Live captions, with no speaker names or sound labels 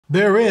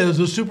There is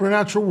a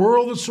supernatural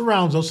world that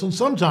surrounds us, and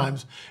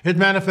sometimes it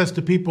manifests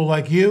to people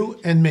like you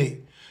and me.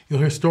 You'll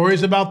hear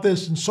stories about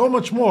this and so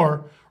much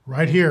more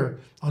right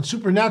here on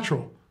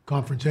Supernatural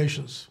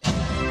Confrontations.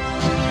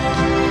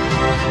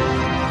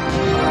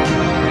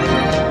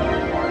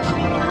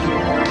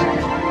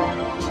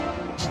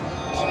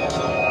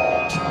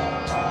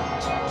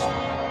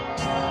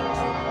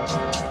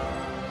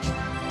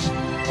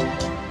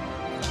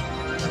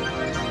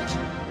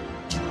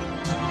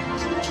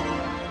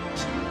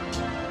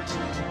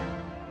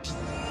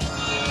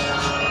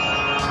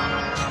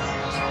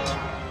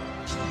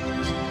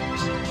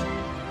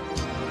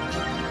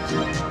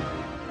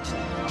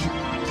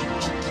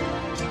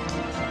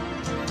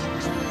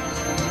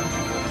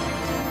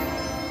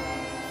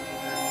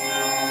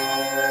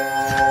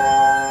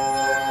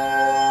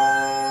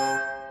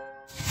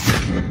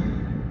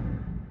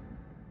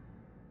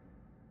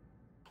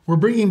 We're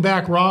bringing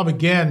back Rob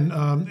again,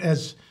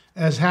 as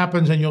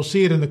happens, and you'll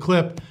see it in the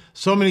clip.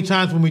 So many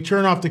times when we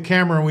turn off the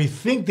camera and we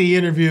think the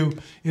interview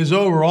is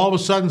over, all of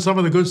a sudden some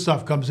of the good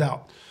stuff comes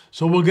out.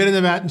 So we'll get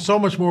into that and so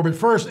much more. But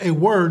first, a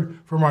word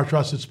from our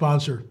trusted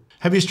sponsor.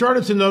 Have you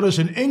started to notice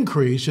an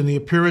increase in the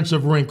appearance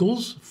of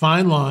wrinkles,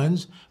 fine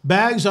lines,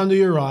 bags under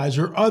your eyes,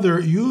 or other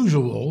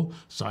usual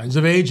signs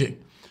of aging?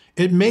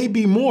 It may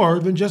be more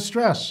than just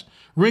stress.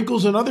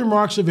 Wrinkles and other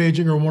marks of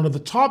aging are one of the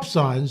top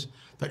signs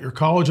that your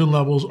collagen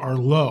levels are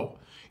low.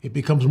 It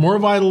becomes more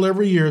vital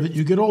every year that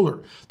you get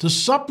older to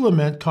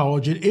supplement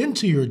collagen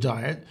into your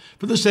diet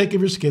for the sake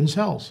of your skin's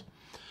health.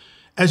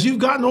 As you've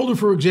gotten older,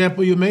 for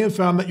example, you may have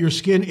found that your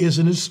skin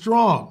isn't as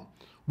strong.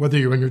 Whether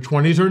you're in your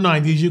 20s or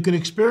 90s, you can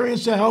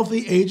experience the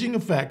healthy aging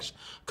effects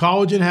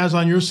collagen has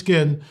on your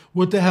skin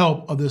with the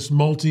help of this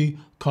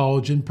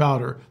multi-collagen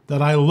powder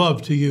that I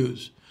love to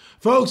use.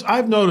 Folks,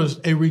 I've noticed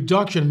a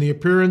reduction in the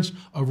appearance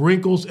of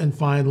wrinkles and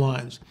fine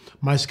lines.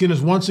 My skin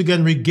has once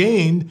again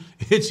regained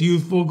its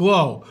youthful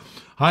glow,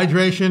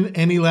 hydration,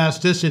 and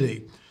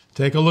elasticity.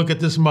 Take a look at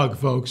this mug,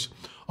 folks.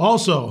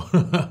 Also,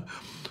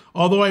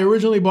 although I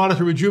originally bought it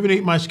to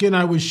rejuvenate my skin,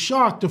 I was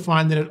shocked to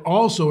find that it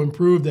also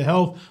improved the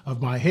health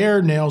of my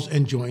hair, nails,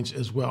 and joints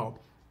as well.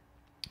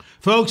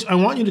 Folks, I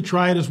want you to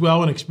try it as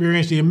well and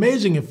experience the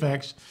amazing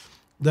effects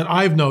that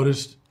I've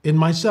noticed in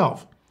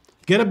myself.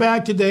 Get a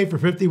bag today for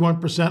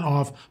 51%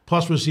 off,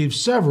 plus receive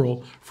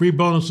several free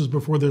bonuses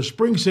before their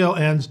spring sale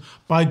ends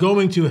by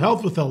going to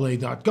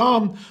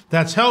healthwithla.com.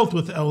 That's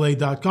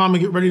healthwithla.com,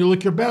 and get ready to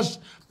look your best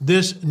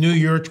this new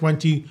year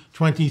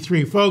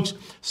 2023. Folks,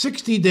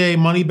 60-day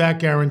money-back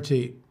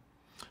guarantee.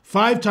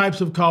 5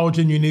 types of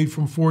collagen you need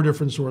from 4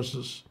 different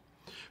sources.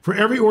 For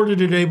every order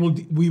today,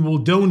 we will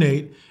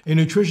donate a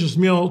nutritious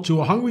meal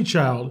to a hungry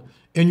child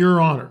in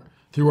your honor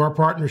through our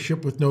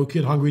partnership with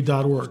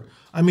NoKidHungry.org.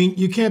 I mean,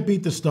 you can't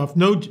beat this stuff.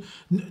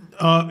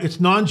 It's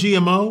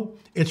non-GMO.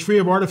 It's free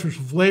of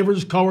artificial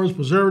flavors, colors,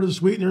 preservatives,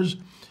 sweeteners,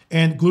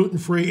 and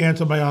gluten-free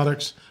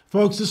antibiotics.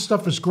 Folks, this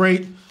stuff is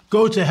great.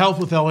 Go to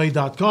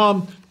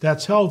healthwithla.com.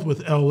 That's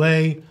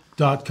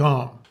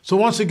healthwithla.com. So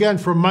once again,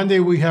 for Monday,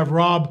 we have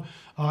Rob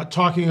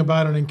talking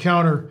about an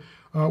encounter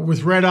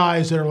with red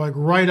eyes that are like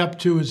right up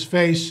to his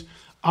face.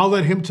 I'll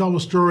let him tell the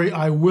story.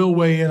 I will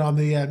weigh in on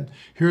the end.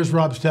 Here's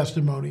Rob's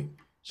testimony.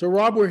 So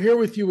Rob, we're here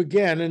with you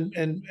again,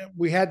 and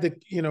we had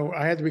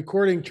I had the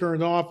recording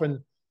turned off, and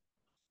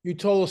you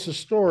told us a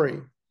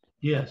story.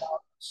 Yes.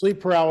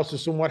 Sleep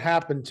paralysis and what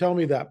happened. Tell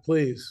me that,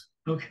 please.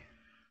 Okay.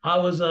 I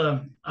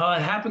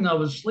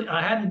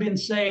hadn't been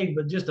saved,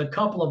 but just a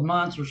couple of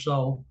months or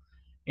so.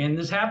 And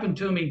this happened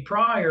to me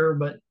prior,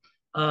 but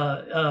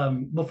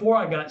before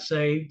I got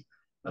saved,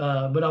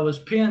 but I was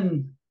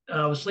pinned.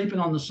 I was sleeping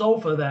on the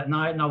sofa that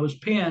night, and I was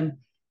pinned,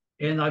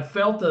 and I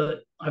felt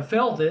it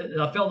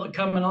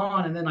coming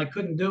on, and then I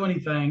couldn't do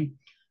anything.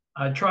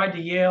 I tried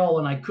to yell,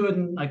 and I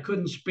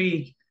couldn't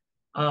speak.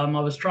 I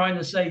was trying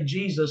to say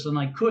Jesus, and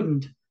I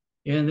couldn't.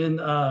 And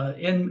then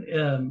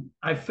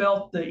I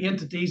felt the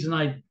entities,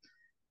 and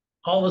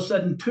all of a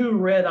sudden 2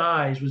 red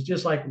eyes was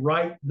just like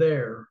right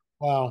there.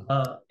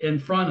 Wow. In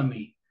front of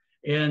me.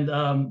 And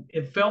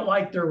it felt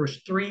like there was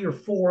 3 or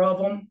 4 of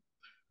them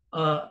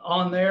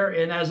on there.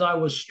 And as I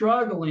was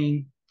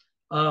struggling,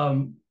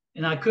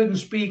 and I couldn't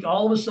speak,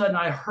 all of a sudden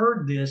I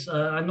heard this.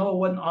 I know it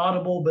wasn't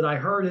audible, but I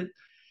heard it.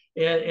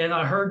 And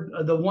I heard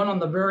the one on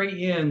the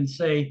very end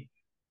say,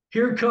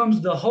 "Here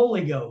comes the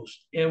Holy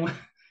Ghost." And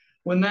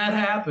when that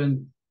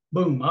happened,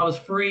 boom, I was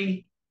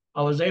free.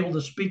 I was able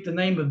to speak the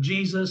name of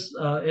Jesus,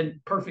 and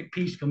perfect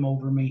peace come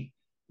over me.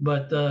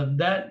 But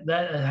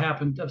that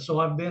happened.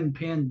 So I've been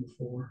pinned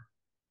before.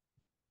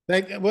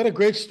 What a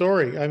great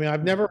story. I mean,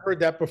 I've never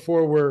heard that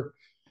before where,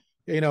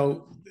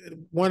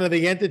 one of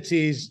the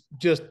entities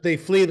they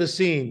flee the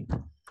scene.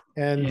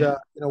 And, Yeah.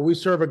 We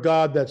serve a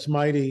God that's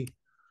mighty.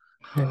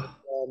 And,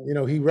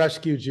 he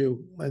rescued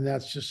you, and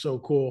that's just so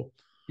cool.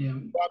 Yeah.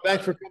 Well,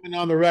 thanks for coming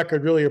on the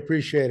record. Really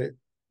appreciate it.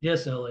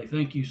 Yes, L.A.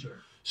 Thank you,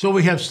 sir. So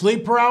we have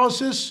sleep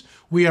paralysis.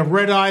 We have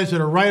red eyes that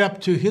are right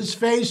up to his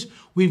face.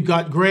 We've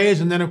got grays.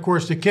 And then, of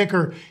course, the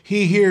kicker,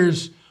 he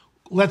hears,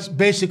 let's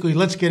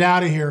get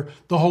out of here.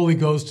 The Holy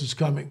Ghost is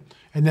coming.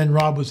 And then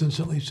Rob was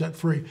instantly set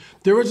free.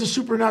 There is a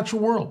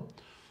supernatural world.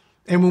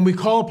 And when we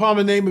call upon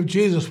the name of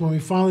Jesus, when we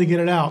finally get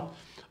it out,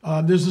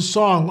 there's a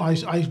song,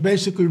 I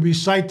basically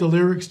recite the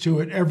lyrics to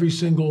it every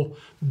single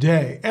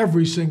day.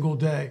 Every single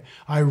day.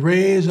 I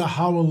raise a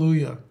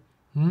hallelujah.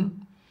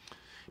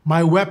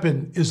 My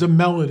weapon is a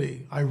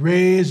melody. I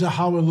raise a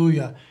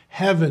hallelujah.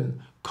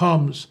 Heaven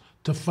comes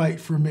to fight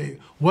for me.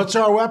 What's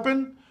our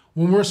weapon?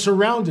 When we're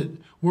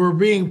surrounded, we're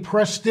being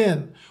pressed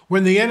in,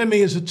 when the enemy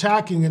is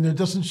attacking and there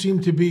doesn't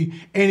seem to be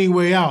any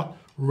way out,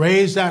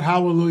 raise that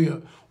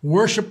hallelujah.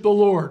 Worship the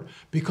Lord,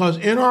 because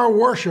in our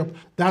worship,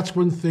 that's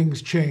when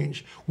things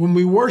change. When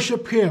we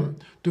worship him,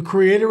 the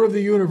creator of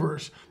the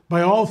universe,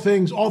 by all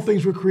things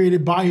were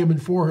created by him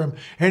and for him,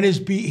 and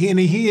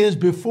he is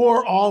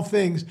before all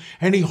things,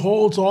 and he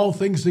holds all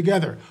things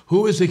together.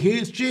 Who is he?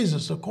 It's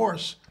Jesus, of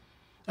course.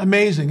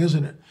 Amazing,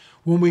 isn't it?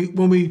 When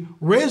we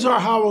raise our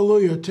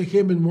hallelujah to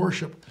him in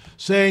worship,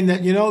 saying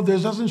that, there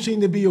doesn't seem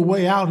to be a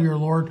way out here,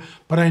 Lord,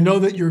 but I know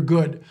that you're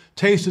good.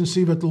 Taste and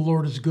see that the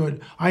Lord is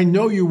good. I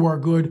know you are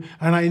good,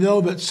 and I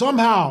know that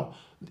somehow,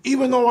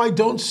 even though I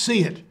don't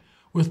see it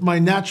with my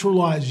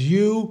natural eyes,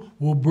 you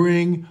will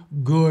bring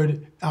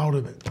good out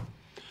of it.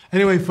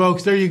 Anyway,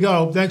 folks, there you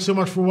go. Thanks so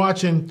much for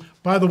watching.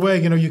 By the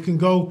way, you can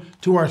go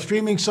to our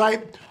streaming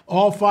site.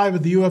 All 5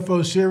 of the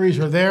UFO series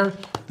are there.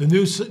 The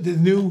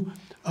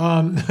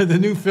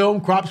new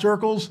film, Crop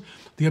Circles,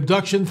 the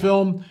abduction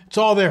film, it's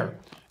all there.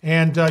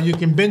 And you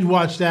can binge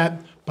watch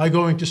that by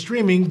going to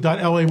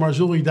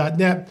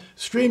streaming.lamarzulli.net,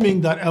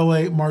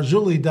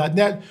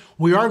 streaming.lamarzulli.net.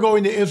 We are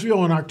going to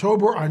Israel in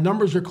October. Our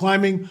numbers are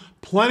climbing.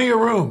 Plenty of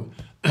room.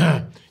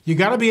 You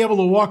got to be able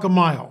to walk a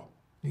mile.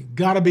 You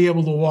got to be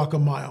able to walk a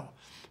mile,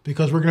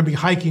 because we're going to be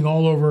hiking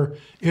all over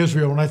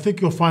Israel. And I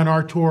think you'll find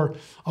our tour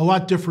a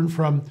lot different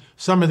from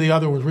some of the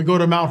other ones. We go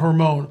to Mount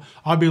Hermon.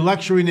 I'll be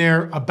lecturing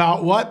there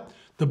about what?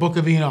 The Book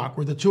of Enoch,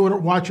 where the 200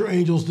 Watcher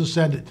angels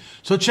descended.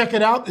 So check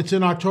it out. It's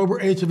in October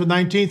 8th to the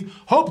 19th.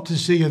 Hope to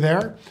see you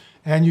there.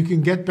 And you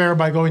can get there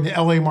by going to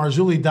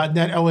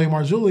lamarzulli.net,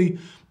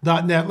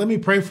 lamarzulli.net. Let me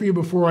pray for you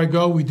before I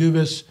go. We do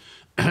this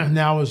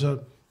now as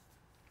a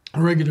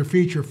regular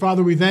feature.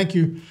 Father, we thank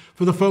you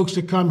for the folks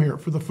that come here,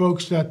 for the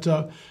folks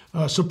that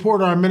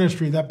support our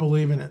ministry, that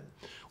believe in it.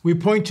 We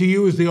point to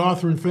you as the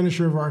author and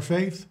finisher of our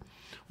faith.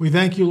 We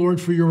thank you, Lord,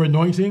 for your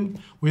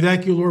anointing. We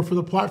thank you, Lord, for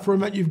the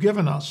platform that you've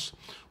given us.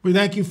 We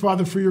thank you,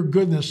 Father, for your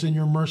goodness and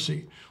your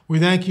mercy. We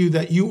thank you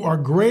that you are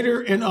greater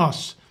in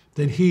us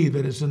than he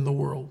that is in the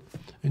world.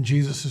 In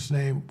Jesus'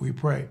 name we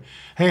pray.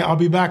 Hey, I'll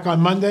be back on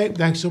Monday.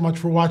 Thanks so much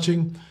for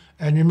watching.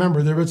 And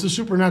remember, there is a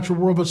supernatural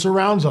world that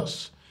surrounds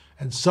us.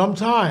 And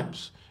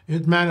sometimes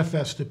it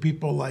manifests to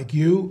people like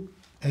you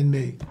and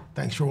me.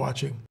 Thanks for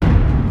watching.